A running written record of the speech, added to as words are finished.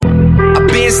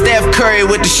Steph Curry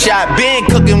with the shot. Been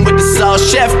cooking with the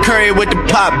sauce. Chef Curry with the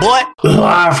pot, boy.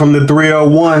 Live from the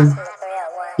 301.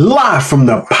 Live from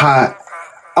the pot.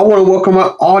 I want to welcome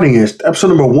our audience to episode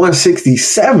number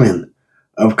 167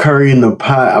 of Curry in the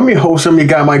Pot. I'm your host, I'm your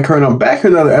guy, Mike Curry, and I'm back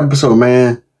in another episode,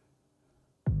 man.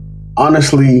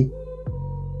 Honestly,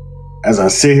 as I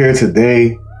sit here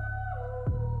today,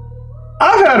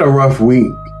 I've had a rough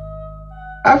week.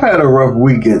 I've had a rough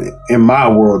week in my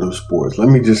world of sports. Let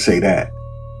me just say that.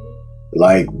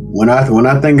 Like, when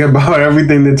I think about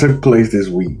everything that took place this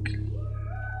week,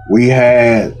 we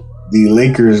had the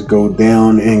Lakers go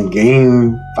down in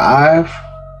game 5.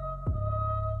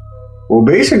 Well,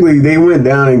 basically, they went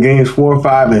down in games 4,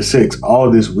 5, and 6 all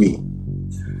this week.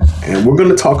 And we're going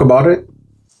to talk about it.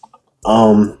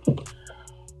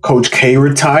 Coach K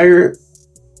retired.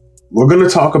 We're going to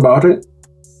talk about it.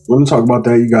 We're going to talk about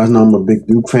that. You guys know I'm a big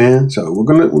Duke fan, so we're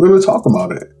gonna talk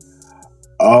about it.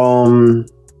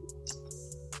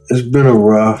 It's been a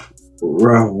rough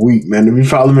week, man. If you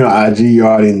follow me on IG, you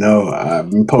already know I've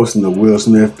been posting the Will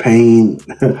Smith pain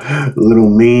little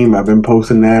meme. I've been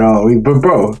posting that all week. But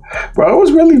bro, it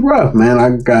was really rough, man.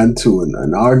 I got into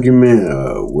an argument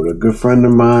with a good friend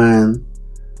of mine.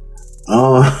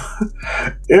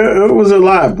 It was a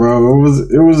lot, bro.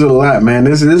 It was a lot, man.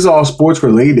 This is all sports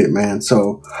related, man.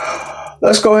 So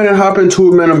let's go ahead and hop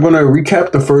into it, man. I'm going to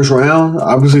recap the first round.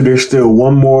 Obviously, there's still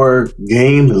one more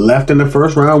game left in the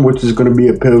first round, which is going to be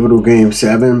a pivotal game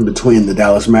 7 between the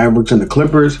Dallas Mavericks and the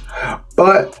Clippers.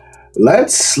 But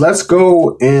let's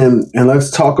go and let's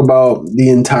talk about the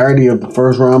entirety of the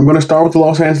first round. I'm going to start with the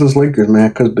Los Angeles Lakers, man,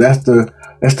 because that's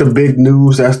the big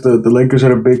news. That's the Lakers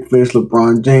are the big fish.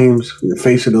 LeBron James, the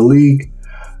face of the league,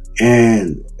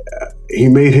 and he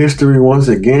made history once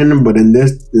again, but in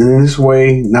this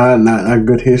way, not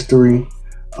good history.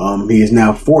 He is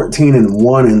now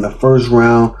 14-1 in the first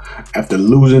round after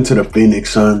losing to the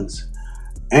Phoenix Suns.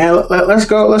 And let's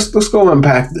go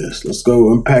unpack this. Let's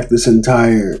go unpack this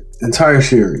entire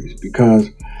series, because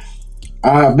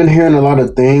I've been hearing a lot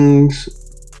of things,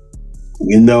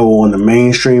 on the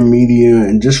mainstream media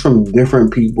and just from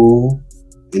different people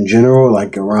in general,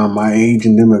 like around my age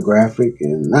and demographic,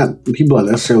 and not people I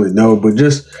necessarily know, but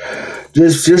just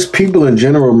people in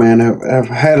general, man, have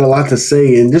had a lot to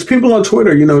say, and just people on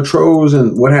Twitter, trolls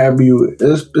and what have you.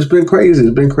 It's been crazy.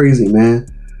 It's been crazy, man.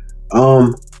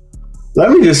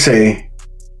 Let me just say,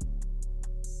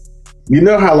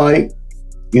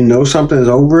 how something's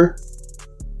over.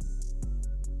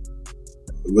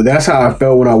 But that's how I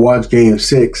felt when I watched Game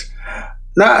 6.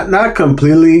 Not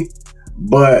completely,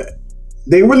 but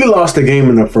they really lost the game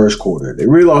in the first quarter. I think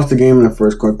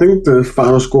the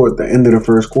final score at the end of the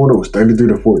first quarter was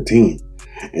 33-14.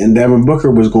 And Devin Booker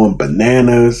was going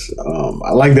bananas.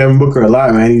 I like Devin Booker a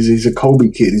lot, man. He's a Kobe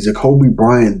kid. He's a Kobe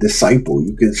Bryant disciple.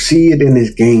 You can see it in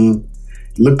his game.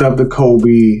 He looked up to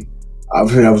Kobe.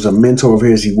 Obviously, that was a mentor of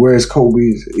his. He wears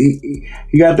Kobe's.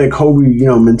 He got that Kobe,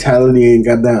 mentality, and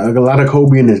got a lot of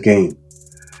Kobe in his game.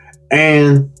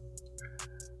 And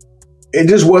it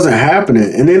just wasn't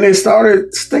happening. And then they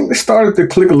started to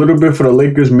click a little bit for the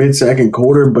Lakers mid-second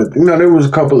quarter, but there was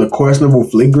a couple of questionable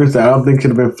flagrants that I don't think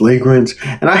should have been flagrants.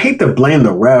 And I hate to blame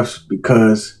the refs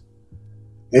because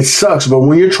it sucks, but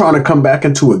when you're trying to come back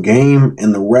into a game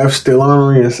and the refs still aren't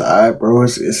on your side, bro,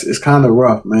 it's kind of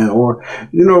rough, man. Or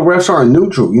refs aren't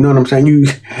neutral. You know what I'm saying?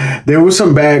 There was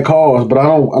some bad calls, but I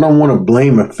don't want to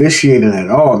blame officiating at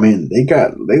all. I mean, they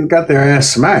got their ass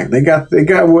smacked. They got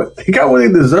what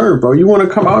they deserve, bro. You want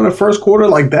to come out in the first quarter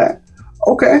like that?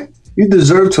 Okay, you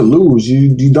deserve to lose.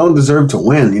 You don't deserve to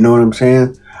win. You know what I'm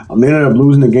saying? They ended up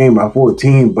losing the game by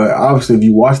 14, but obviously if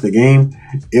you watch the game,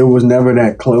 it was never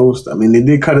that close. I mean, they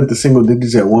did cut it to single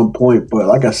digits at one point, but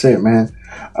like I said, man,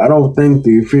 I don't think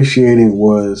the officiating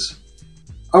was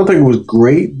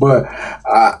great, but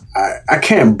I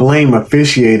can't blame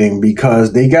officiating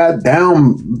because they got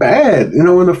down bad, in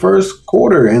the first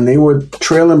quarter, and they were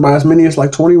trailing by as many as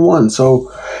like 21. So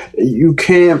you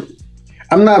can't,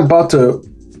 I'm not about to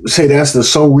say that's the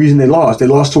sole reason they lost. They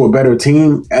lost to a better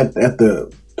team at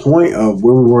the point of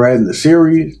where we were at in the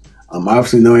series.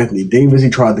 Obviously, no Anthony Davis. He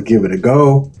tried to give it a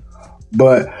go,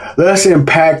 but let's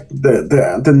impact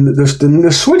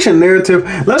the switching narrative.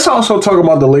 Let's also talk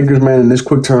about the Lakers, man, and this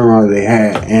quick turnaround they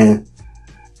had, and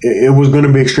it was going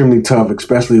to be extremely tough,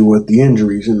 especially with the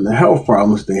injuries and the health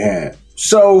problems they had.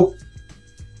 So,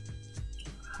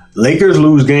 Lakers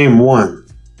lose game 1.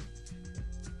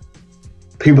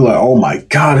 People are, oh my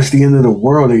God, it's the end of the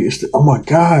world. Oh my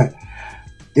God.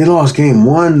 They lost game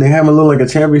 1. They haven't looked like a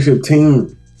championship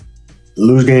team.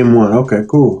 Lose game 1. Okay,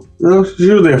 cool. It's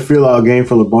usually a feel-out game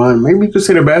for LeBron. Maybe you could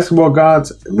say the basketball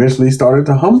gods eventually started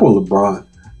to humble LeBron.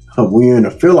 when you're in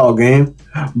a fill-out game.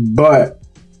 But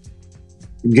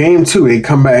game 2, they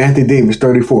come back. Anthony Davis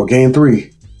 34. Game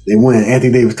 3, they win.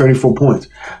 Anthony Davis 34 points.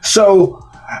 So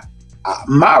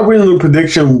my original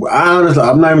prediction,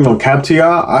 I'm not even gonna cap to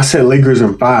y'all. I said Lakers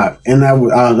in 5, and I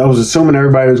was assuming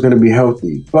everybody was gonna be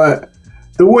healthy. But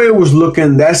the way it was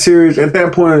looking, that series at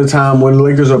that point in the time when the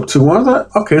Lakers up 2-1, I was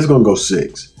like, okay, it's gonna go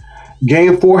 6.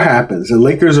 Game 4 happens, and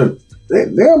Lakers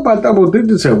they're about double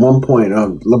digits at one point.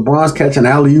 LeBron's catching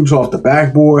alley-oops off the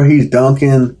backboard. He's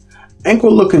dunking.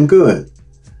 Ankle looking good.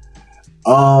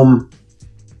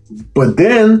 But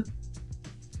then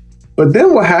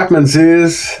what happens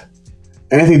is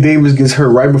Anthony Davis gets hurt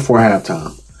right before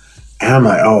halftime. And I'm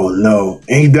like, oh no.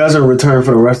 And he doesn't return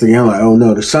for the rest of the game. I'm like, oh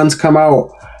no. The Suns come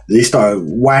out. They start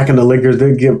whacking the Lakers.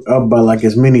 They get up by like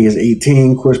as many as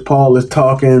 18. Chris Paul is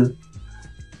talking.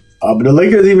 But the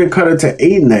Lakers even cut it to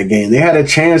 8 in that game. They had a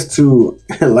chance to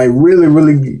like really,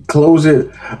 really close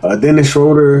it. Dennis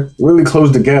Schroeder really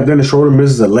closed the gap. Dennis Schroeder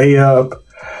misses a layup.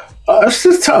 It's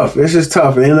just tough.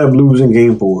 They end up losing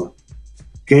game 4.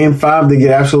 Game 5, they get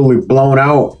absolutely blown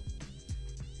out.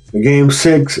 Game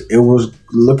 6, it was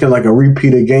looking like a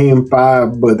repeat of game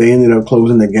 5, but they ended up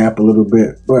closing the gap a little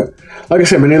bit. But like I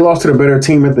said, man, they lost to the better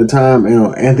team at the time.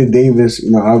 Anthony Davis,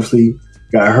 obviously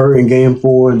got hurt in game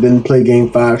 4 and didn't play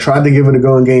game 5. Tried to give it a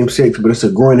go in game 6, but it's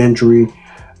a groin injury.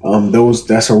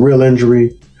 That's a real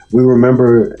injury. We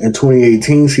remember in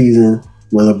 2018 season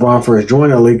when LeBron first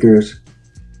joined the Lakers,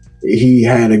 he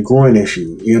had a groin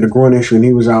issue. And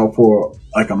he was out for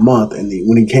like a month. And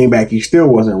when he came back, he still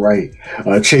wasn't right.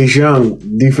 Chase Young,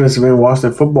 defensive end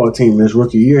Washington football team, his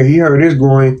rookie year, he hurt his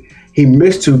groin. He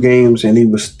missed 2 games, and he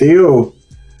was still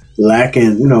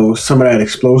lacking, some of that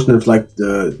explosiveness like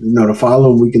the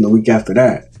following week and the week after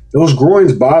that. Those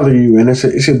groins bother you, and it's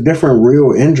a different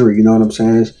real injury. You know what I'm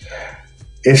saying?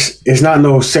 It's not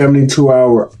no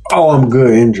 72-hour, I'm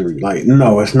good injury. Like,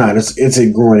 no, it's not. It's a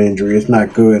groin injury. It's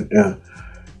not good.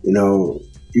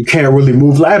 You can't really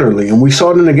move laterally. And we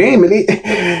saw it in the game.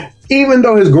 And even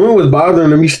though his groin was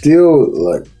bothering him, he still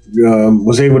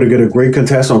was able to get a great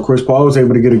contest on Chris Paul, was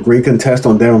able to get a great contest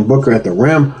on Devin Booker at the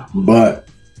rim. But,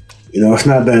 it's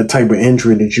not that type of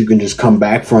injury that you can just come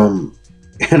back from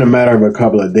in a matter of a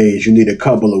couple of days. You need a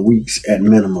couple of weeks at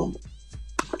minimum.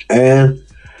 And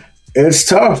it's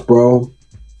tough, bro.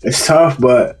 It's tough,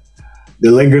 but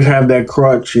the Lakers have that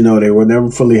crutch. They were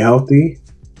never fully healthy.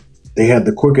 They had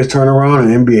the quickest turnaround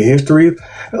in NBA history.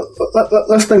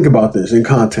 Let's think about this in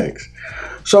context.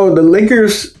 So the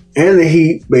Lakers and the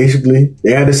Heat, basically,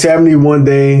 they had a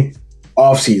 71-day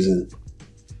offseason.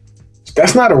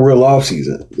 That's not a real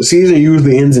offseason. The season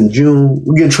usually ends in June.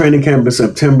 We get training camp in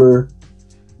September,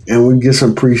 and we get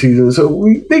some preseason. So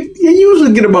they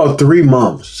usually get about 3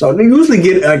 months. So they usually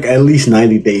get at least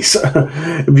 90 days.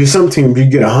 If you're some teams, you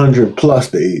get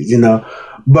 100+ days,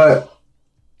 But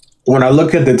when I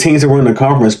look at the teams that were in the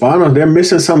conference finals, they're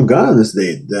missing some guns.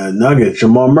 The Nuggets,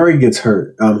 Jamal Murray gets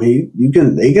hurt. They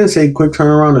can say quick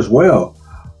turnaround as well.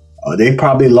 They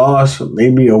probably lost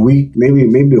maybe a week,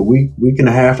 maybe a week and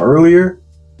a half earlier.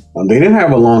 They didn't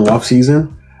have a long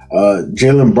offseason.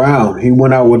 Jaylen Brown, he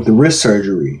went out with the wrist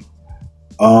surgery.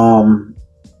 The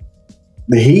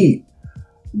Heat,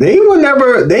 they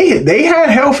had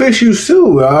health issues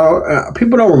too.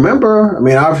 People don't remember. I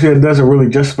mean, obviously it doesn't really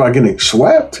justify getting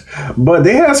swept, but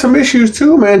they had some issues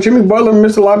too, man. Jimmy Butler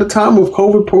missed a lot of time with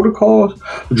COVID protocols.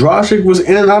 Dragic was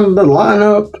in and out of the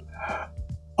lineup.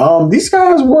 These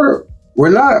guys were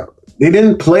not. They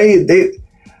didn't play.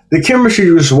 The chemistry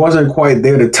just wasn't quite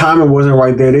there. The timing wasn't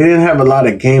right there. They didn't have a lot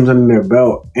of games under their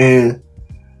belt, and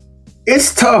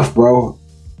it's tough, bro.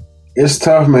 It's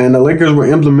tough, man. The Lakers were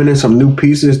implementing some new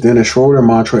pieces. Dennis Schroeder,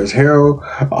 Montrezl Harrell,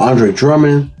 Andre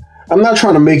Drummond. I'm not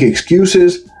trying to make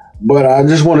excuses, but I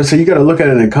just want to say you got to look at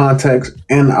it in context.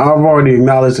 And I've already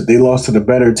acknowledged that they lost to the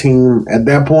better team. At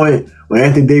that point, when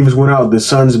Anthony Davis went out, the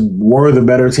Suns were the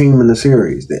better team in the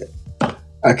series.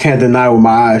 I can't deny what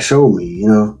my eyes showed me,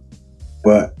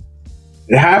 But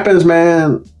it happens,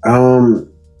 man.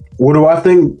 What do I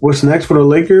think? What's next for the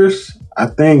Lakers? I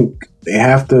think they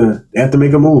have to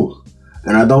make a move.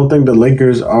 And I don't think the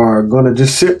Lakers are going to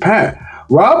just sit pat.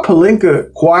 Rob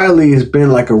Pelinka quietly has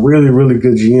been like a really, really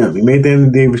good GM. He made the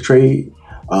Anthony Davis trade,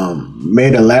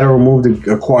 made a lateral move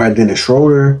to acquire Dennis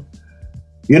Schroeder.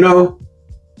 They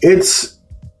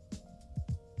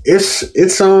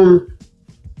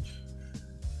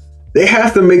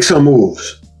have to make some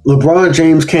moves. LeBron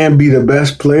James can't be the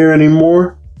best player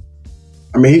anymore.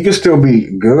 I mean, he can still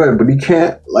be good, but he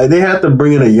can't. Like, they have to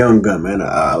bring in a young gun, man.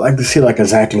 I like to see like a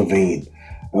Zach LaVine.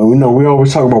 We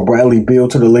always talk about Bradley Beal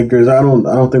to the Lakers. I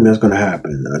don't think that's going to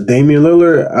happen. Damian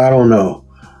Lillard, I don't know.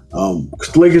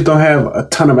 Because the Lakers don't have a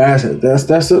ton of assets.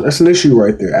 That's an issue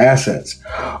right there, assets.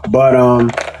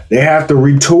 But they have to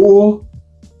retool,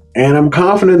 and I'm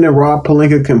confident that Rob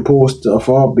Pelinka can pull stuff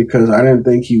off because I didn't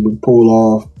think he would pull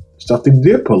off stuff that he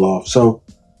did pull off. So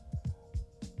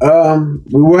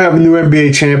we will have a new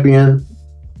NBA champion.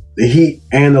 The Heat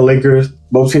and the Lakers,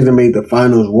 both teams that made the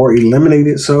finals, were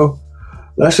eliminated. So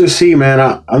let's just see, man.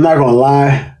 I'm not gonna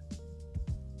lie.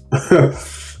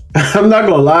 I'm not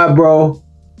gonna lie, bro.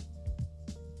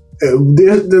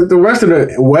 The rest of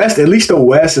the West, at least the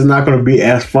West, is not going to be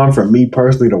as fun for me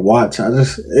personally to watch.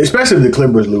 Especially if the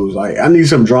Clippers lose. Like, I need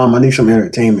some drama, I need some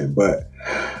entertainment. But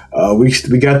we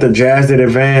got the Jazz that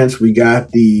advance. We got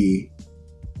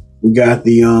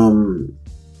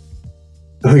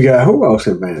who else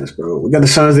advanced, bro? We got the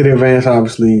Suns that advance,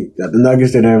 obviously. Got the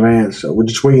Nuggets that advance. So we're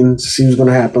just waiting to see what's going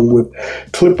to happen with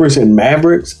Clippers and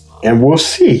Mavericks, and we'll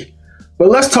see. But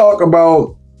let's talk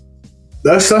about.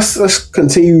 Let's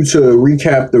continue to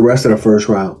recap the rest of the first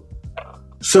round.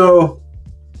 So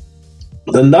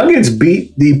the Nuggets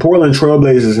beat the Portland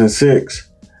Trailblazers in 6,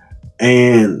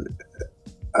 and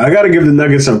I got to give the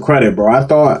Nuggets some credit, bro. I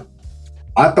thought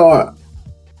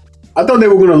they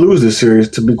were going to lose this series,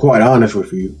 to be quite honest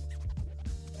with you.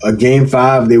 Game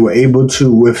 5, they were able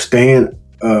to withstand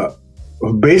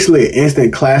basically an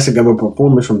instant classic of a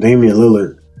performance from Damian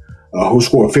Lillard, who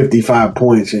scored 55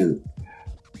 points. And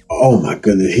oh my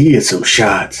goodness, he had some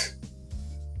shots.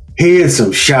 And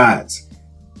some shots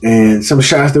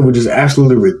that were just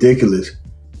absolutely ridiculous.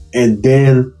 And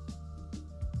then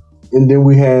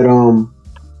we had and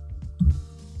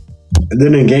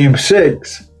then in game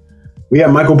 6, we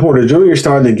had Michael Porter Jr.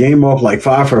 starting the game off like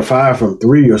 5 for 5 from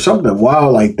 3 or something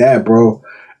wild like that, bro.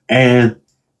 And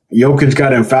Jokic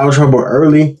got in foul trouble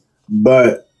early,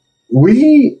 but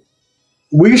we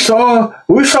saw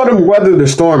them weather the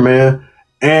storm, man.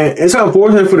 And it's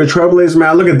unfortunate for the Trailblazers, man.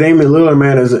 I look at Damian Lillard,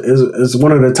 man, as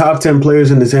one of the top 10 players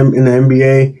in the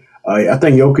NBA. I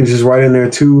think Jokic is right in there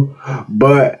too.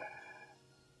 But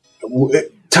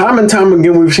time and time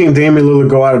again, we've seen Damian Lillard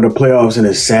go out of the playoffs, and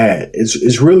it's sad.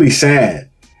 It's really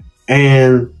sad,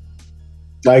 and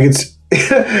like it's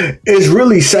it's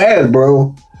really sad,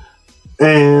 bro.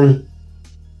 And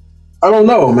I don't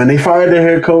know, man. They fired their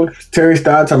head coach, Terry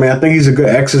Stotts. I mean, I think he's a good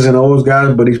X's and O's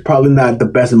guy, but he's probably not the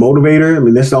best motivator. I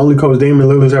mean, that's the only coach Damian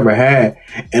Lillard's ever had.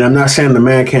 And I'm not saying the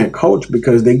man can't coach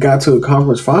because they got to the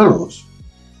conference finals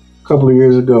a couple of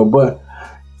years ago, but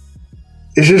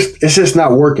it's just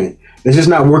not working. It's just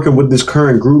not working with this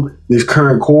current group, this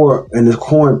current core, and this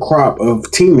current crop of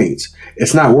teammates.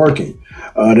 It's not working.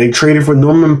 They traded for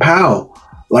Norman Powell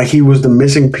like he was the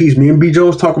missing piece. Me and B.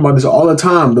 Jones talk about this all the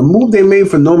time. The move they made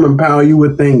for Norman Powell, you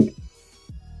would think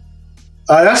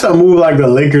that's a move like the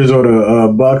Lakers or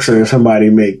the Bucks or somebody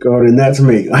make, or the Nets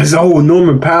make. I said, oh,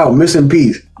 Norman Powell, missing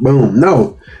piece. Boom.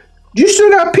 No. You still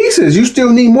got pieces. You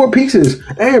still need more pieces.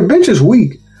 And your bench is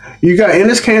weak. You got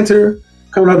Enes Kanter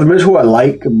coming off the bench, who I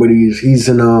like, but he's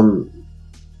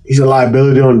a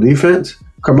liability on defense.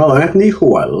 Carmelo Anthony,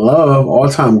 who I love,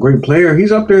 all-time great player.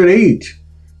 He's up there in age.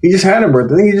 He just had a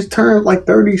birthday. I think he just turned like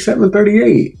 37,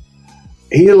 38.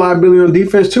 He's a liability on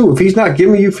defense too. If he's not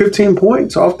giving you 15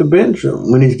 points off the bench,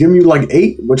 when he's giving you like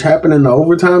 8, which happened in the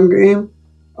overtime game,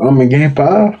 in game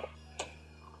 5,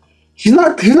 he's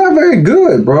not very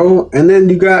good, bro. And then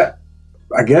you got,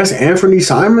 I guess, Anthony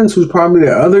Simons, who's probably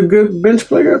the other good bench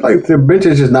player. Like, their bench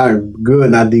is just not good,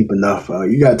 not deep enough.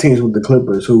 You got teams with the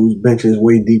Clippers whose bench is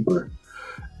way deeper.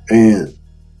 And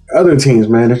other teams,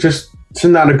 man, it's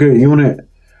not a good unit.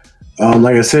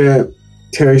 Like I said,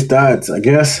 Terry Stotts, I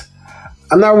guess,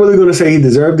 I'm not really going to say he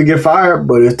deserved to get fired,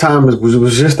 but his time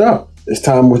was just up. His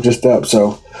time was just up.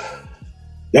 So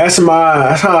that's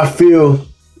how I feel.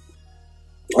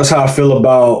 That's how I feel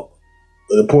about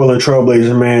the Portland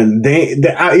Trailblazers, man.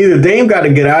 Either Dame got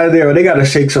to get out of there or they got to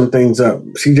shake some things up.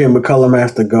 CJ McCollum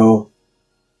has to go.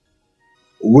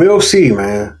 We'll see,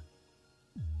 man.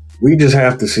 We just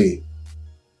have to see.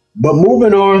 But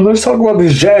moving on, let's talk about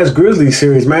this Jazz Grizzlies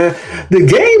series, man.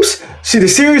 The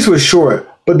series was short,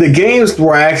 but the games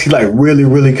were actually like really,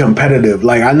 really competitive.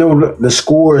 Like, I know the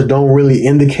scores don't really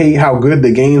indicate how good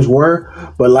the games were,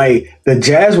 but like the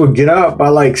Jazz would get up by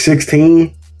like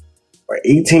 16 or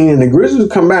 18, and the Grizzlies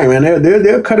would come back, man.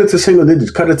 They'll cut it to single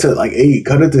digits, cut it to like 8,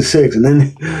 cut it to 6, and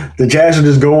then the Jazz would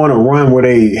just go on a run where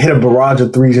they hit a barrage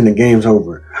of threes and the game's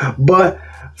over. But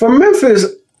for Memphis,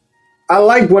 I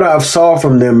like what I saw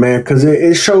from them, man, because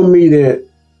it showed me that,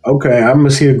 okay, I'm going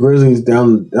to see the Grizzlies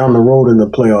down the road in the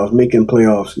playoffs, making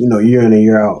playoffs, year in and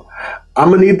year out. I'm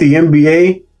going to need the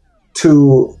NBA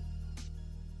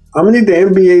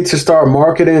to start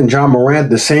marketing Ja Morant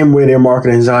the same way they're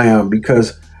marketing Zion,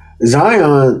 because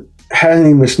Zion hasn't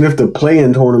even sniffed a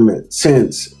play-in tournament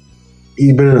since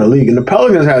he's been in the league. And the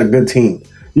Pelicans had a good team.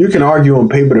 You can argue on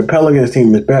paper the Pelicans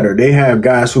team is better. They have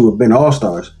guys who have been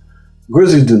all-stars.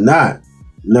 Grizzlies do not.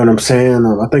 You know what I'm saying?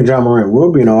 I think Ja Morant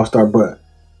will be an all-star, but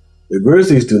the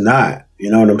Grizzlies do not.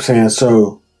 You know what I'm saying?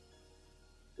 So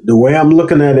the way I'm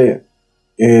looking at it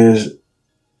is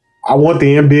I want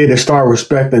the NBA to start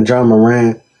respecting Ja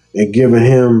Morant and giving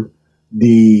him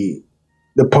the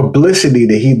publicity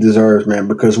that he deserves, man,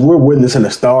 because we're witnessing a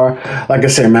star. Like I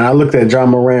said, man, I looked at Ja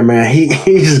Morant, man. He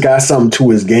just got something to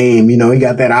his game. You know, he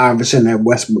got that Iverson, that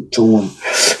Westbrook to him.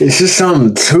 It's just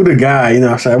something to the guy. You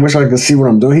know, so I wish I could see what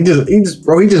I'm doing. He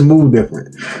just moved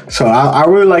different. So I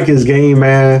really like his game,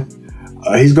 man.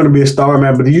 He's going to be a star,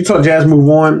 man. But the Utah Jazz move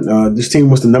on. This team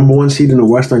was the number 1 seed in the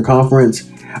Western Conference.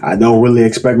 I don't really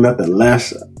expect nothing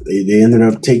less. They ended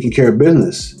up taking care of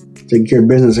business. And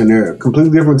they're a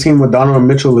completely different team when Donovan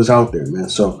Mitchell is out there, man.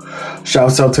 So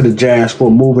shouts out to the Jazz for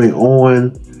moving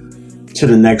on to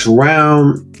the next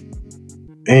round.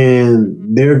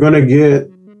 And they're gonna get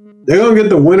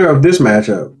the winner of this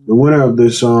matchup. The winner of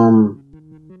this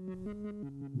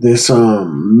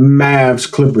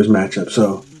Mavs Clippers matchup.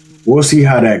 So we'll see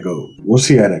how that goes.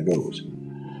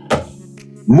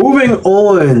 Moving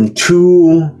on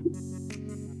to,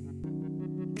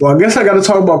 well, I guess I got to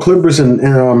talk about Clippers and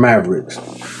Mavericks.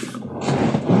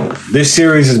 This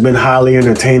series has been highly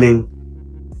entertaining.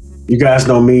 You guys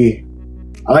know me.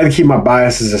 I like to keep my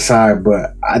biases aside,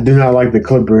 but I do not like the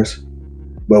Clippers.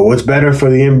 But what's better for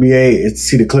the NBA is to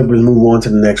see the Clippers move on to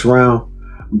the next round.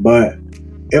 But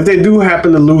if they do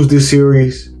happen to lose this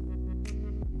series,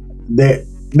 they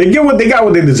got what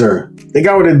they deserve. They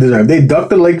got what they deserve. They ducked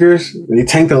the Lakers. They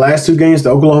tanked the last 2 games to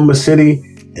Oklahoma City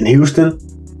and Houston.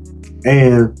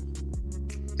 And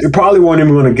they probably weren't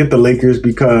even going to get the Lakers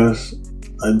because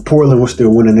Portland was still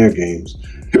winning their games.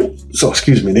 So,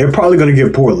 they're probably going to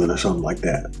get Portland or something like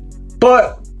that.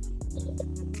 But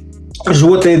it's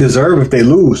what they deserve if they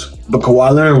lose. But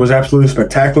Kawhi Leonard was absolutely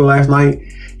spectacular last night.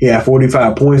 He had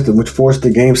 45 points, which forced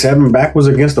the Game 7. Back was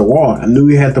against the wall. I knew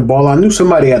he had the ball. I knew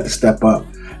somebody had to step up.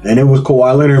 And it was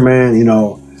Kawhi Leonard, man. You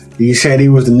know, he said he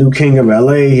was the new king of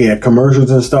LA. He had commercials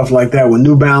and stuff like that with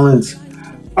New Balance.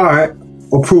 All right,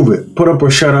 well, prove it. Put up or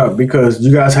shut up, because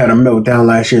you guys had a meltdown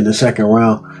last year in the second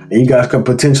round, and you guys could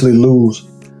potentially lose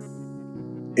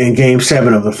in Game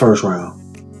 7 of the first round.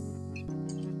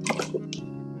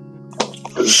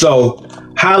 So,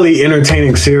 highly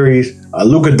entertaining series.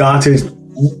 Luka Doncic.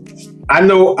 I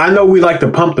know we like to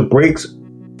pump the brakes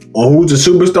on who's a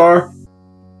superstar.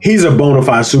 He's a bona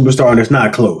fide superstar, and it's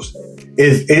not close.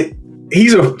 He's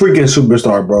a freaking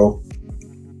superstar, bro.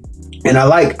 And I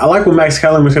like what Max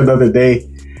Kellerman said the other day.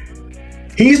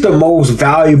 He's the most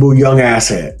valuable young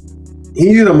asset.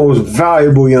 He's the most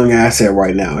valuable young asset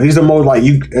right now. He's the most, like,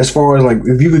 you, as far as, like,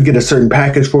 if you could get a certain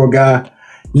package for a guy,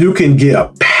 you can get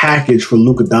a package for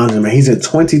Luka Doncic, man. He's a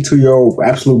 22-year-old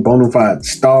absolute bona fide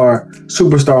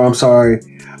superstar. I'm sorry.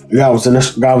 The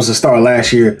guy was a star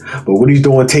last year, but what he's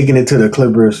doing, taking it to the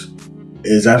Clippers,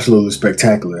 is absolutely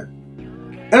spectacular.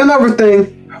 And another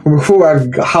thing, before I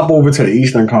hop over to the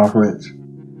Eastern Conference,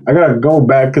 I gotta go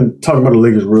back and talk about the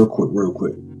Lakers real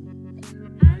quick.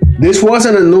 This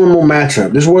wasn't a normal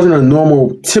matchup. This wasn't a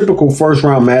normal, typical first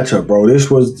round matchup, bro. This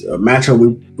was a matchup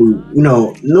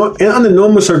under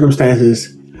normal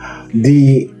circumstances,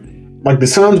 the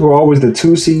Suns were always the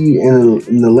 2 seed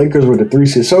and the Lakers were the 3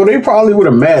 seed. So they probably would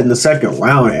have met in the second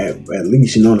round at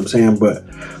least, you know what I'm saying? But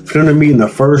for them to meet in the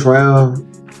first round,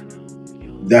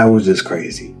 that was just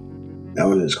crazy.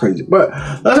 But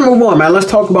let's move on, man. Let's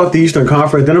talk about the Eastern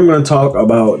Conference. Then I'm going to talk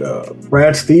about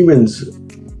Brad Stevens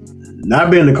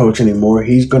not being the coach anymore.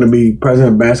 He's going to be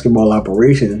president of basketball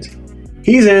operations.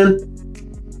 He's in.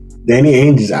 Danny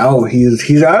Ainge is out.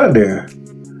 He's out of there.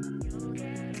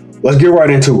 Let's get right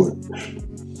into it.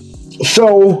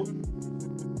 So,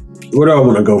 where do I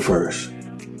want to go first?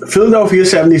 The Philadelphia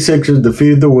 76ers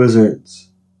defeated the Wizards.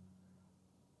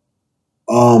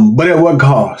 But at what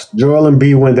cost? Joel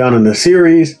Embiid went down in the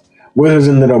series. Wizards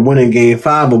ended up winning Game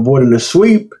 5, avoiding the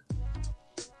sweep.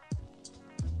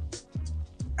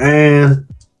 And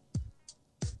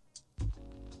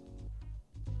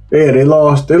yeah, they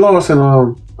lost in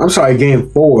Game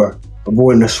 4,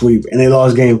 avoiding the sweep, and they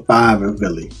lost Game 5 in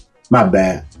Philly. My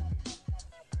bad.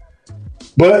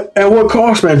 But at what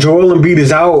cost, man? Joel Embiid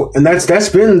is out, and that's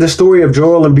been the story of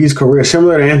Joel Embiid's career,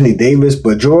 similar to Anthony Davis.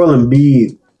 But Joel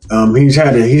Embiid, he's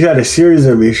had a series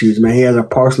of issues, man. He has a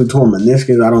partially torn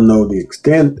meniscus. I don't know the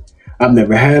extent. I've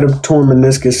never had a torn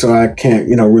meniscus, so I can't,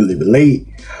 really relate.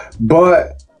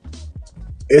 But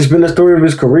it's been the story of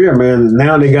his career, man.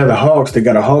 Now they got the Hawks. They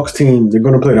got a Hawks team. They're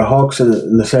going to play the Hawks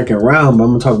in the second round. But I'm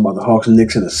going to talk about the Hawks and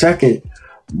Knicks in a second.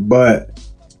 But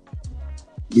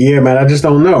yeah, man, I just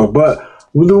don't know. But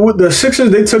with the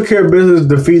Sixers, they took care of business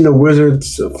defeating the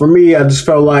Wizards. For me, I just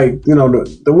felt like,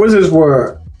 the Wizards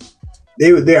were,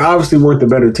 they obviously weren't the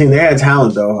better team. They had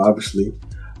talent, though, obviously.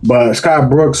 But Scott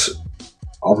Brooks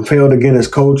failed again as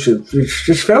coach. It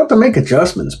just failed to make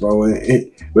adjustments, bro.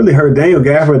 It really hurt. Daniel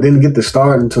Gafford didn't get the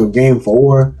start until Game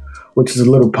 4, which is a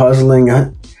little puzzling.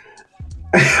 I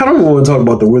don't want to talk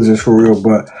about the Wizards for real,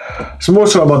 but it's more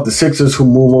so about the Sixers who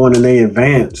move on and they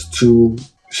advance to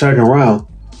second round.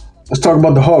 Let's talk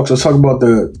about the Hawks. Let's talk about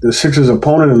the Sixers'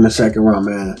 opponent in the second round,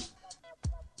 man.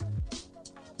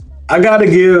 I gotta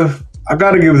give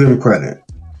them credit.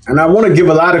 And I want to give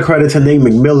a lot of credit to Nate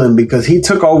McMillan because he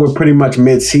took over pretty much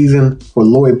mid-season for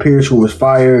Lloyd Pierce, who was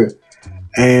fired.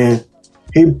 And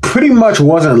he pretty much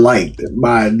wasn't liked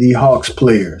by the Hawks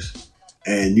players.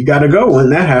 And you got to go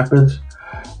when that happens.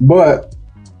 But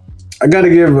I got to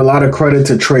give a lot of credit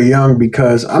to Trae Young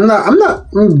because I'm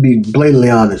going to be blatantly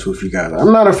honest with you guys.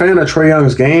 I'm not a fan of Trae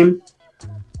Young's game.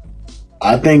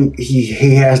 I think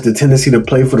he has the tendency to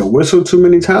play for the whistle too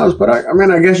many times, but I mean,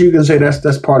 I guess you can say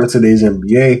that's part of today's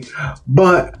NBA.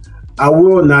 But I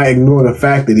will not ignore the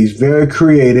fact that he's very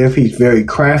creative, he's very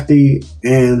crafty,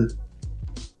 and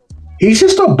he's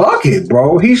just a bucket,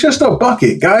 bro. He's just a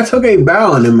bucket. Guy took a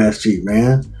bow in MSG,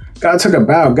 man. Guy took a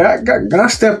bow. Guy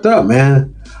stepped up,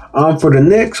 man. For the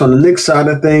Knicks, on the Knicks side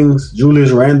of things, Julius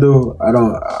Randle, I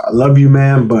love you,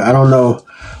 man, but I don't know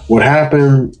what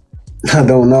happened. I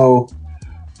don't know.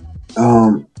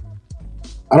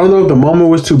 I don't know if the moment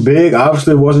was too big.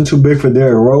 Obviously, it wasn't too big for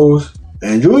Derrick Rose.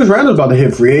 And Julius Randle's about to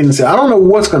hit free agency. I don't know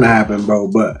what's going to happen, bro.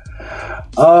 But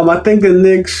I think the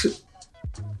Knicks,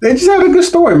 they just had a good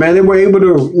story, man. They were able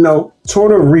to,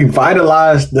 sort of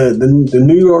revitalize the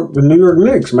New York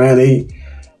Knicks, man. They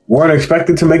weren't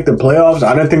expected to make the playoffs.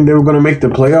 I didn't think they were going to make the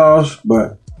playoffs.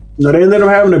 But, they ended up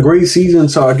having a great season.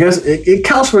 So I guess it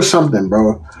counts for something,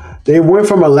 bro. They went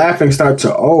from a laughing start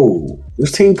to,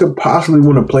 this team could possibly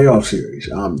win a playoff series.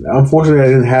 Unfortunately, that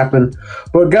didn't happen.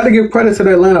 But got to give credit to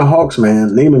the Atlanta Hawks,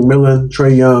 man. Nate McMillan,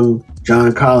 Trae Young,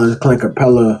 John Collins, Clint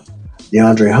Capella,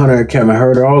 DeAndre Hunter, Kevin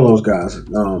Huerter, all those guys.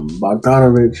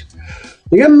 Bogdanovich.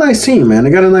 They got a nice team, man.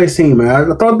 I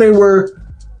thought they were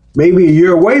maybe a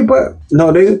year away, but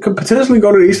no, they could potentially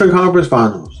go to the Eastern Conference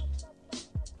Finals.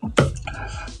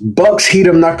 Bucks Heat,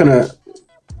 I'm not going to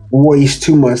waste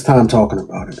too much time talking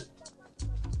about it.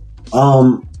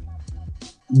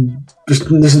 This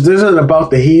isn't about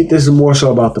the Heat. This is more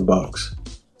so about the Bucks.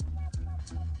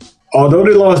 Although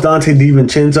they lost Dante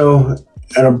DiVincenzo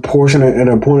at a point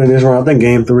in this round, I think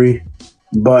Game 3.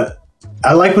 But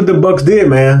I like what the Bucks did,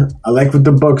 man.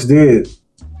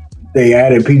 They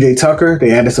added PJ Tucker.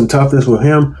 They added some toughness with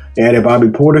him. They added Bobby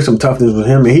Portis, some toughness with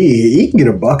him. And he can get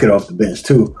a bucket off the bench,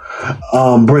 too.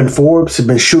 Brent Forbes has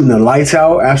been shooting the lights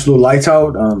out, absolute lights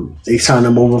out. They signed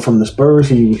him over from the Spurs.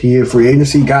 He hit free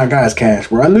agency. Guy's cash,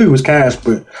 bro. I knew he was cash,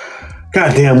 but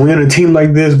goddamn, we're in a team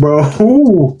like this, bro.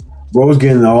 Ooh. Bro's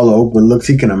getting all the open looks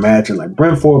he can imagine. Like,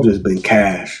 Brent Forbes has been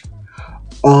cash.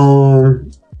 I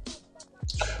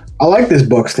like this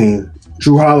Bucks team.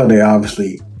 Drew Holiday,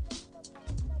 obviously.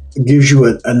 Gives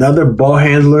you another ball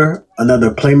handler,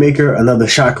 another playmaker, another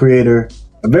shot creator,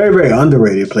 a very, very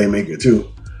underrated playmaker too.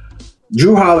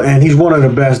 Drew Holiday, and he's one of the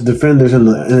best defenders in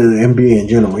the NBA in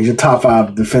general. He's a top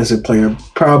 5 defensive player.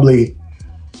 Probably,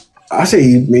 I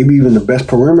say maybe even the best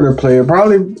perimeter player.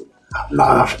 Probably,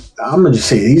 I'm going to just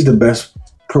say he's the best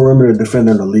perimeter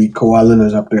defender in the league. Kawhi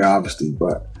Leonard's up there, obviously.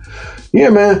 But, yeah,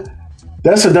 man.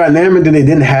 That's a dynamic that they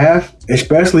didn't have,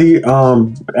 especially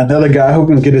another guy who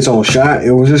can get his own shot.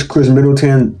 It was just Chris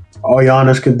Middleton. All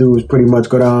Giannis could do was pretty much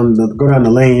go down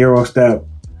the lane, Euro step,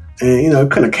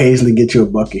 and can occasionally get you a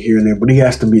bucket here and there, but he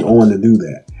has to be on to do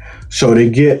that. So they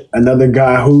get another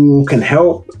guy who can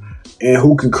help and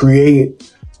who can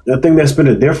create. I think that's been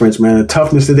a difference, man. The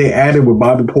toughness that they added with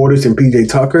Bobby Portis and PJ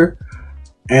Tucker,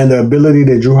 and the ability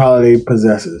that Drew Holiday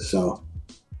possesses. So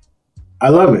I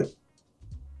love it.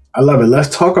 Let's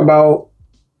talk about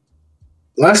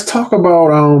the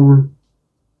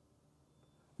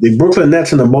Brooklyn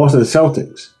Nets and the Boston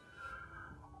Celtics.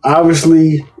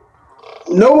 Obviously,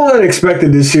 no one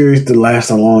expected this series to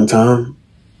last a long time.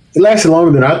 It lasted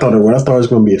longer than I thought it would. I thought it was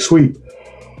going to be a sweep.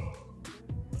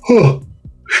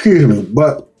 Excuse me.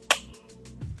 But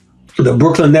the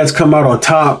Brooklyn Nets come out on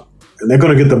top. And they're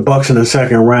going to get the Bucks in the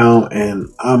second round, and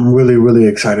I'm really, really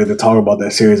excited to talk about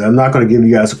that series. I'm not going to give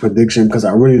you guys a prediction because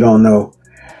I really don't know.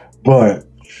 But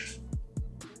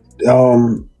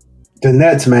the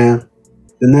Nets, man,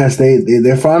 the Nets,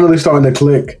 they're finally starting to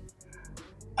click.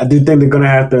 I do think they're going to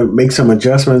have to make some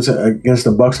adjustments against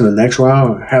the Bucks in the next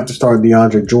round. Have to start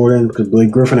DeAndre Jordan because Blake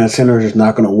Griffin at center is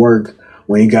not going to work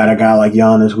when you got a guy like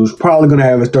Giannis who's probably going to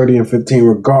have a 30 and 15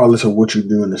 regardless of what you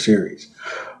do in the series.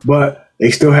 But they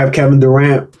still have Kevin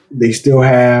Durant. They still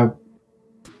have,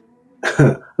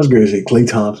 I was going to say Klay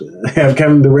Thompson. They have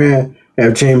Kevin Durant, they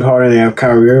have James Harden, they have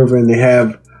Kyrie Irving, they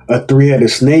have a three-headed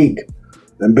snake.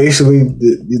 And basically,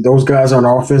 those guys are an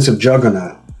offensive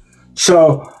juggernaut.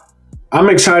 So I'm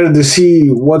excited to see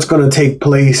what's going to take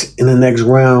place in the next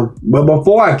round. But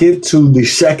before I get to the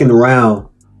second round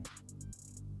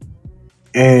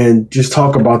and just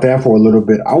talk about that for a little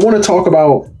bit, I want to talk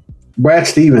about Brad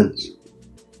Stevens.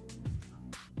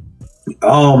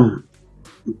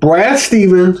 Brad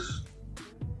Stevens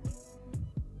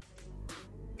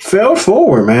fell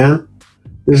forward, man.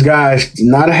 This guy's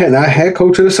not head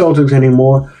coach of the Celtics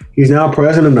anymore. He's now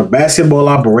president of basketball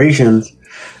operations.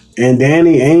 And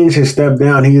Danny Ainge has stepped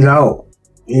down. He's out.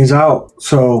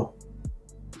 So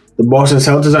the Boston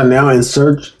Celtics are now in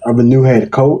search of a new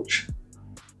head coach.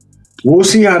 We'll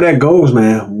see how that goes,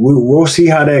 man. We'll see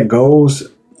how that goes.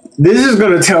 This is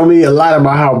going to tell me a lot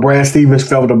about how Brad Stevens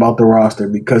felt about the roster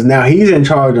because now he's in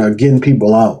charge of getting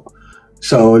people out.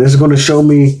 So this is going to show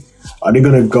me, are they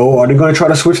going to try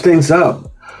to switch things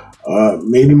up?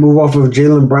 Maybe move off of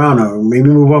Jaylen Brown or maybe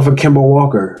move off of Kemba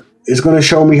Walker. It's going to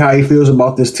show me how he feels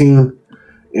about this team,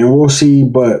 and we'll see.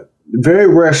 But very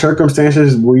rare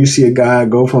circumstances where you see a guy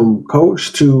go from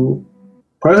coach to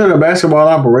president of basketball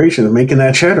operations, making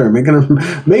that cheddar,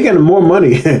 making more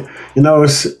money.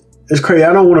 It's crazy.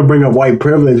 I don't want to bring up white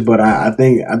privilege, but I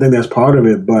think that's part of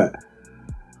it. But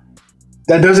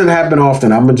that doesn't happen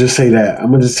often. I'm gonna just say that.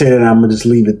 I'm gonna just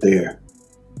leave it there.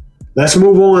 Let's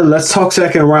move on. Let's talk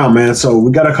second round, man. So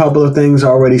we got a couple of things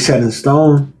already set in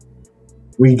stone.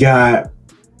 We got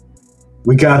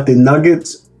the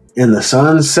Nuggets and the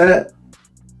Suns set.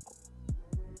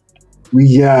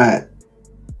 We got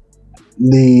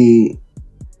the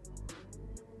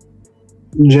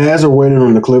Jazz are waiting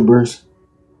on the Clippers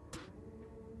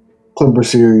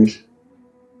series.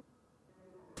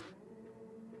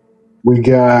 We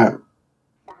got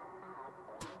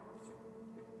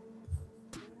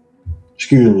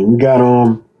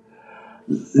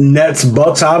Nets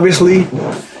Bucks obviously.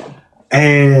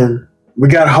 And we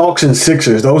got Hawks and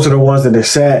Sixers. Those are the ones that are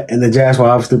set, and the Jazz will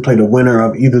obviously play the winner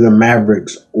of either the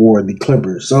Mavericks or the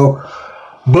Clippers. So,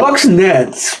 Bucks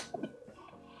Nets.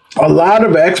 A lot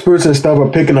of experts and stuff are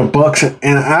picking the Bucks,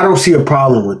 and I don't see a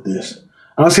problem with this.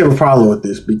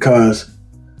 Because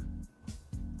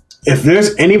if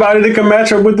there's anybody that can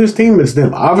match up with this team, it's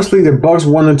them. Obviously, the Bucks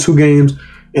won 2 games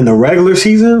in the regular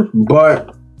season,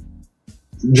 but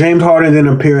James Harden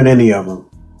didn't appear in any of them.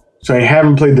 So they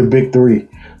haven't played the big 3.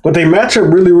 But they match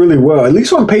up really, really well, at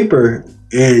least on paper.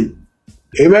 And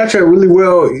they match up really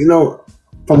well.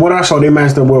 From what I saw, they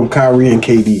matched up well with Kyrie and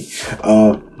KD.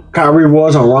 Kyrie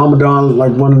was on Ramadan,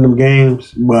 like one of them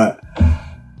games. But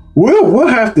we'll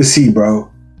have to see, bro.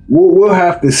 We'll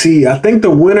have to see. I think the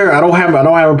winner, I don't have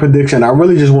a prediction. I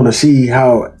really just want to see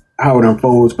how it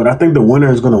unfolds. But I think the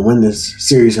winner is going to win this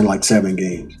series in like 7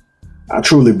 games. I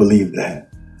truly believe that.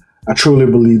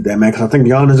 Man, because I think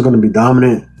Giannis is going to be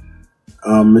dominant.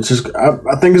 It's just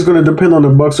I think it's going to depend on the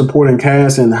Bucks supporting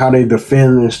cast and how they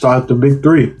defend and start the big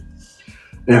 3.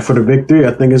 And for the big 3,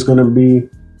 I think it's going to be,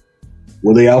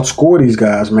 will they outscore these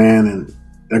guys, man? And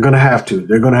they're going to have to.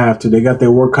 They got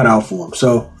their work cut out for them.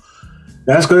 So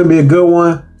that's going to be a good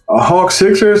one. Hawks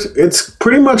Sixers, it's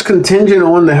pretty much contingent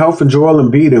on the health of Joel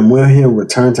Embiid and will he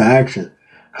return to action.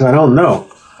 Because I don't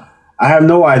know. I have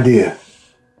no idea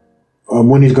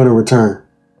when he's going to return.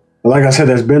 But like I said,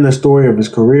 that's been the story of his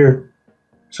career.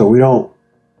 So we don't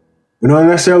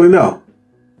necessarily know.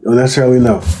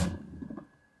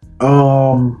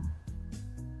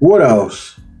 What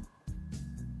else?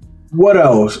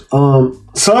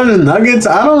 Suns and Nuggets.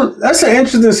 That's an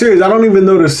interesting series. I don't even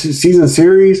know the season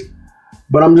series,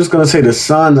 but I'm just gonna say the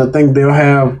Suns. I think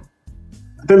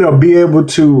they'll be able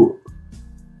to.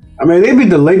 I mean, they beat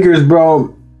the Lakers,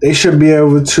 bro. They should be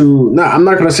able to. I'm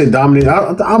not gonna say dominate.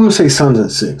 I'm gonna say Suns in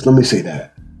 6. Let me say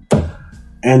that,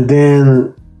 and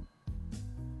then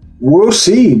we'll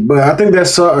see. But I think that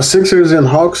Sixers and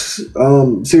Hawks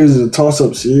series is a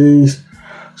toss-up series,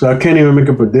 so I can't even make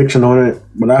a prediction on it.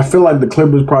 But I feel like the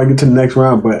Clippers probably get to the next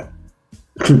round, but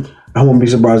I won't be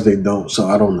surprised if they don't. So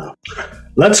I don't know.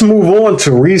 Let's move on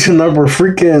to reason number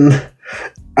 4.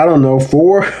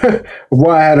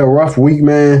 Boy, I had a rough week,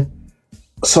 man.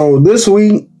 So this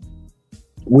week,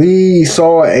 we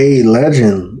saw a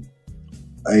legend.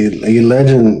 A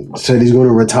legend said he's going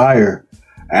to retire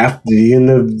after the end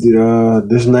of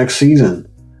this next season.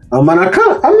 And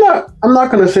I'm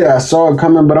not gonna say I saw it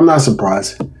coming, but I'm not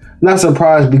surprised. Not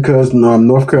surprised because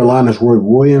North Carolina's Roy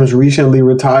Williams recently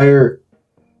retired,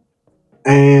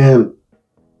 and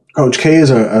Coach K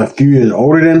is a few years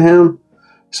older than him.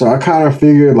 So I kind of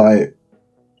figured like,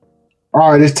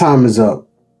 all right, this time is up.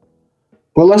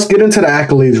 But let's get into the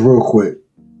accolades real quick.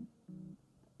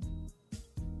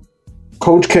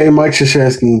 Coach K, Mike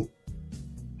Krzyzewski,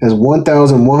 has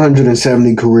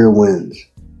 1,170 career wins,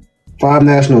 5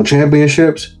 national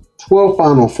championships, 12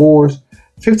 Final Fours,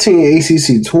 15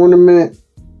 ACC tournament,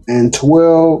 and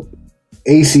 12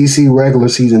 ACC regular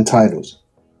season titles.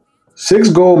 6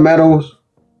 gold medals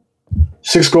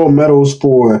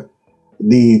for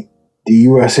the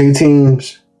USA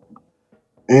teams,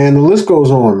 and the list goes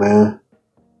on, man.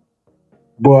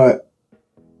 But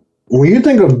when you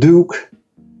think of Duke,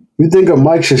 you think of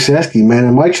Mike Krzyzewski, man,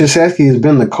 and Mike Krzyzewski has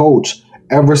been the coach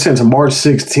ever since March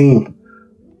 16th,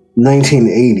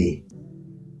 1980.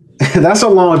 That's a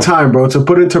long time, bro. To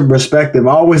put it into perspective,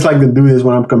 I always like to do this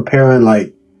when I'm comparing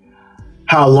like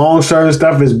how long certain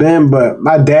stuff has been, but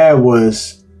my dad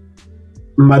was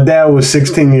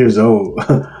 16 years old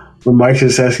when Mike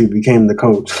Krzyzewski became the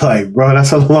coach. Like, bro,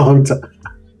 that's a long time.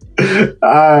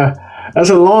 That's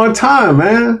a long time,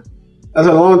 man. That's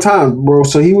a long time, bro.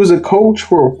 So he was a coach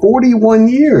for 41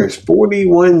 years.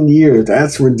 41 years.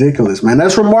 That's ridiculous, man.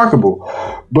 That's remarkable.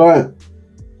 But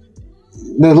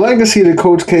the legacy that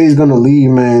Coach K is going to leave,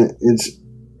 man,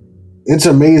 it's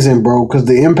amazing, bro, because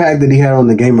the impact that he had on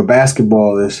the game of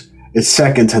basketball is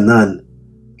second to none.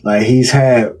 Like,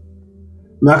 I'm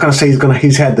not going to say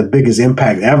he's had the biggest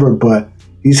impact ever, but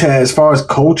he's had, as far as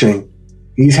coaching,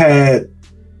 he's had,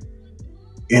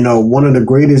 one of the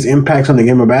greatest impacts on the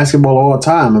game of basketball all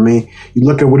time. I mean, you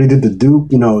look at what he did to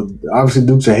Duke, obviously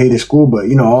Duke's a hated school,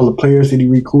 but, all the players that he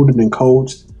recruited and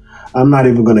coached. I'm not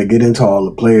even going to get into all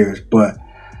the players, but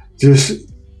just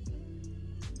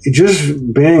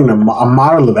being a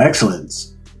model of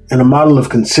excellence and a model of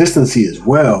consistency as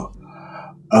well.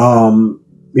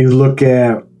 You look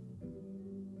at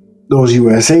those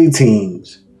USA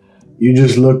teams, you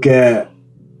just look at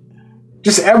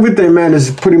just everything, man,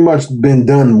 has pretty much been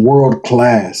done world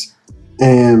class.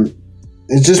 And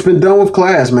it's just been done with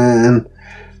class, man. And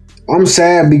I'm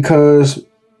sad because,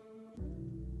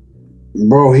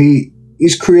 bro,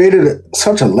 he's created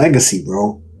such a legacy,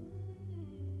 bro.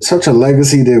 Such a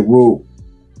legacy that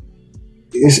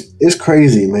it's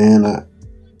crazy, man.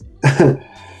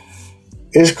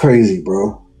 It's crazy,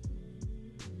 bro.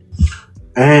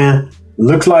 And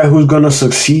looks like who's going to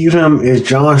succeed him is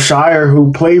Jon Scheyer,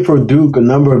 who played for Duke a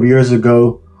number of years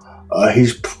ago.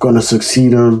 He's going to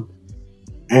succeed him.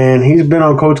 And he's been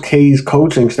on Coach K's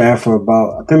coaching staff for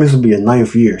I think this will be his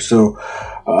 9th year. So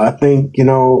I think,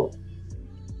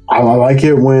 I like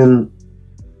it when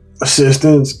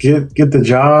assistants get the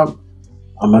job.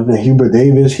 I think Hubert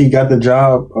Davis, he got the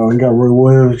job. He got Roy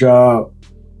Williams' job.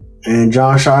 And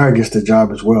Jon Scheyer gets the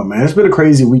job as well, man. It's been a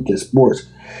crazy week in sports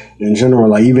in general.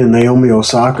 Like, even Naomi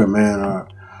Osaka, man.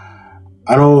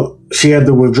 She had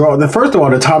to withdraw. First of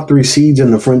all, the top 3 seeds in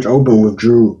the French Open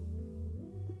withdrew.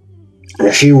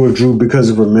 And she withdrew because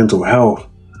of her mental health.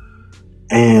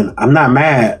 And I'm not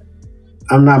mad.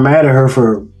 I'm not mad at her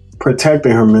for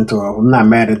protecting her mental health. I'm not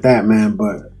mad at that, man.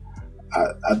 But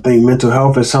I think mental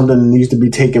health is something that needs to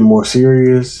be taken more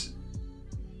serious.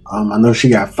 I know she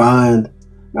got fined.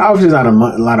 Obviously, it's not a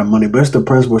lot of money, but it's the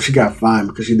principle. She got fined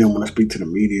because she didn't want to speak to the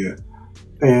media.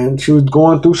 And she was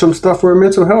going through some stuff for her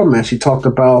mental health, man. She talked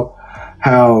about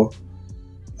how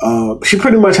she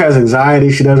pretty much has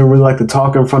anxiety. She doesn't really like to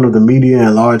talk in front of the media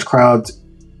and large crowds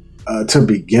to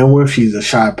begin with. She's a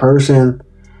shy person.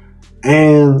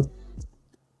 And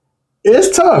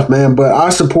it's tough, man. But I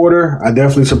support her. I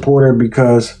definitely support her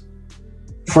because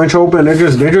French Open, they're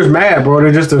just mad, bro.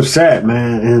 They're just upset,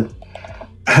 man.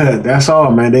 And that's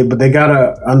all, man. But they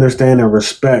gotta understand and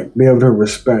respect, be able to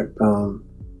respect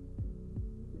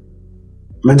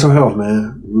mental health,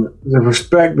 man. The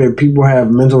respect that people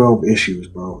have mental health issues,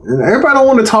 bro. And everybody don't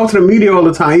want to talk to the media all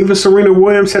the time. Even Serena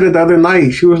Williams said it the other night.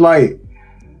 She was like,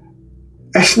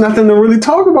 "That's nothing to really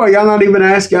talk about. Y'all not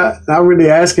really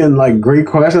asking like great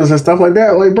questions and stuff like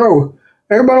that." Like, bro,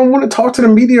 everybody don't want to talk to the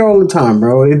media all the time,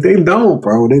 bro. They don't,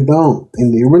 bro. They don't,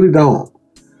 and they really don't.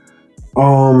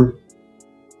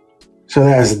 So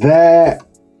that's that.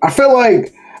 I feel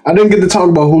like I didn't get to talk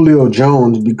about Julio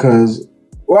Jones because,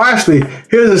 well, actually,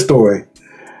 here's the story.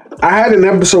 I had an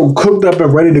episode cooked up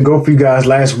and ready to go for you guys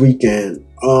last weekend.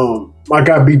 My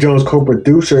guy B Jones,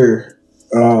 co-producer,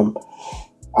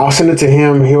 I'll send it to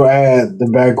him. He'll add the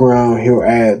background. He'll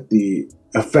add the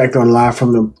effect on live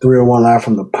from the 301 live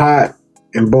from the pot,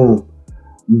 and boom.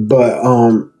 But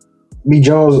B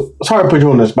Jones, sorry to put you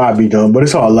on the spot, B Jones, but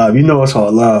it's all love. You know it's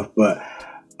all love. But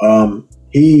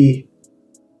he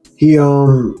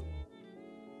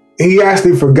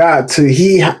actually forgot to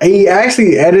he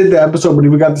actually edited the episode, but he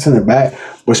forgot to send it back.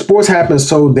 But sports happens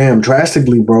so damn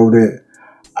drastically, bro, that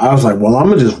I was like, well, I'm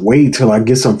gonna just wait till I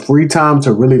get some free time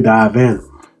to really dive in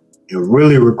and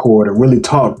really record and really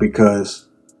talk, because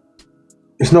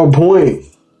it's no point.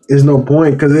 There's no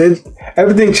point, because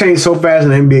everything changed so fast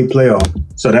in the NBA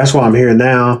playoff. So that's why I'm here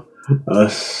now.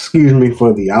 Excuse me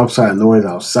for the outside noise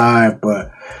outside,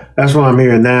 but that's why I'm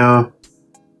here now.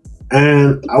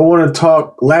 And I want to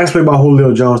talk lastly about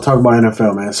Julio Jones, talk about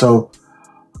NFL, man. So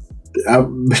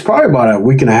it's probably about a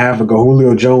week and a half ago,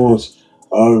 Julio Jones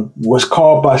was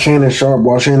called by Shannon Sharpe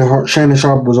while Shannon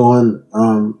Sharpe was on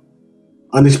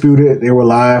Undisputed. They were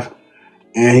live.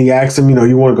 And he asked him,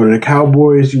 you want to go to the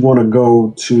Cowboys? You want to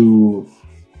go to...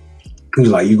 He was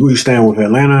like, you staying with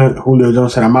Atlanta? Julio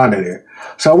Jones said, I'm out of there.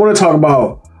 So I want to talk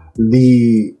about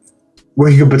where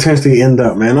he could potentially end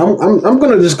up, man. I'm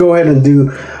going to just go ahead and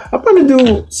I'm going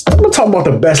to talk about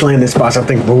the best landing spots, I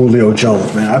think, for Julio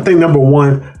Jones, man. I think number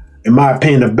one, in my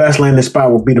opinion, the best landing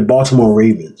spot would be the Baltimore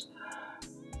Ravens.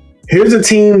 Here's a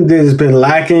team that has been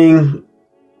lacking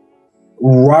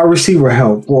wide receiver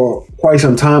help for quite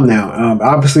some time now.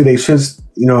 Obviously, they've since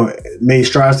made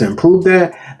strides to improve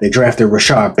that. They drafted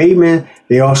Rashad Bateman.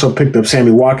 They also picked up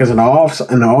Sammy Watkins in the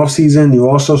offseason. You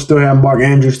also still have Mark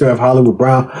Andrews, still have Hollywood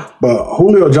Brown. But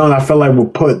Julio Jones, I feel like, will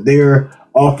put their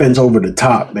offense over the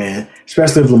top, man,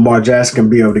 especially if Lamar Jackson can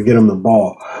be able to get him the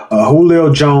ball.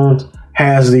 Julio Jones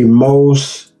has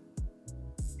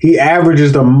he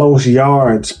averages the most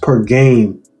yards per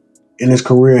game in his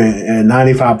career at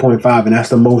 95.5, and that's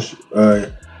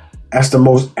the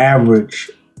most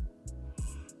average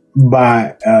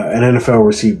by an NFL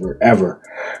receiver ever.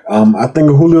 I think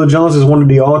Julio Jones is one of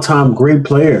the all-time great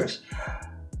players,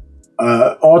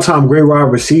 all-time great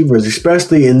wide receivers,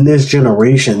 especially in this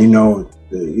generation. I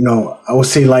would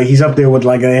say like he's up there with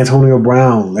like Antonio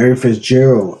Brown, Larry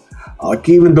Fitzgerald,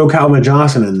 even Bill Calvin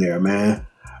Johnson in there, man.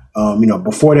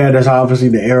 Before that, there's obviously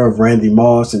the era of Randy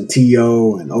Moss and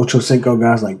T.O. and Ocho Cinco,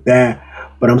 guys like that.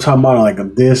 But I'm talking about like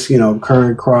this,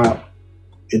 current crop.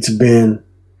 It's been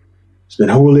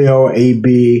Julio,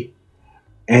 AB,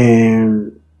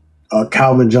 and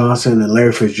Calvin Johnson and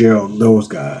Larry Fitzgerald, those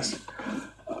guys.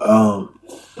 But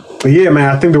yeah,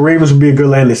 man, I think the Ravens would be a good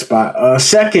landing spot.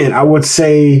 Second, I would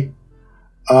say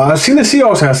I've seen the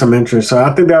Seahawks have some interest, so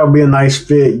I think that would be a nice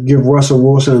fit. Give Russell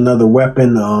Wilson another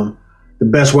weapon. The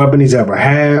best weapon he's ever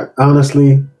had,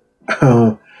 honestly,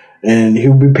 and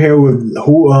he'll be paired with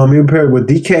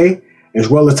DK as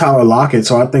well as Tyler Lockett.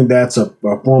 So I think that's a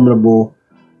formidable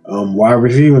wide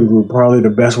receiving group, probably the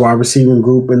best wide receiving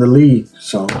group in the league.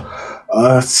 So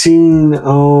I think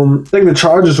the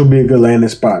Chargers will be a good landing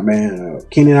spot, man.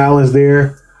 Keenan Allen's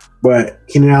there, but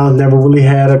Keenan Allen never really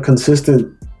had a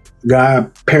consistent guy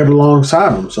paired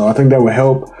alongside him. So I think that would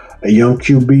help. A young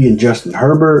QB and Justin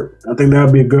Herbert. I think that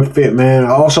would be a good fit, man.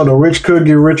 Also, the rich could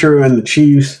get richer, and the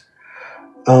Chiefs.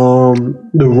 The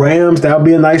Rams, that would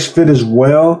be a nice fit as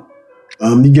well.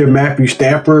 You give Matthew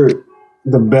Stafford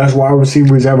the best wide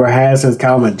receiver he's ever had since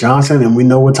Calvin Johnson, and we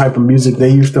know what type of music they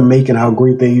used to make and how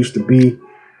great they used to be.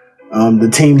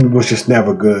 The team was just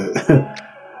never good.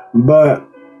 But,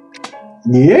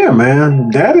 yeah, man,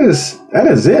 that is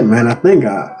it, man. I think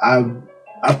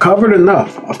I've covered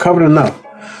enough.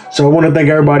 So I want to thank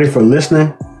everybody for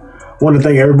listening. I want to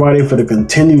thank everybody for the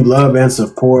continued love and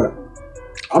support.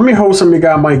 I'm your host, I'm your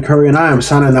guy, Mike Curry, and I am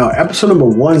signing out. Episode number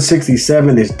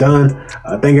 167 is done.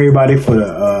 Thank everybody for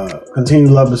the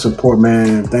continued love and support,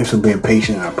 man. Thanks for being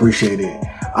patient. I appreciate it.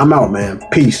 I'm out, man.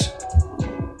 Peace.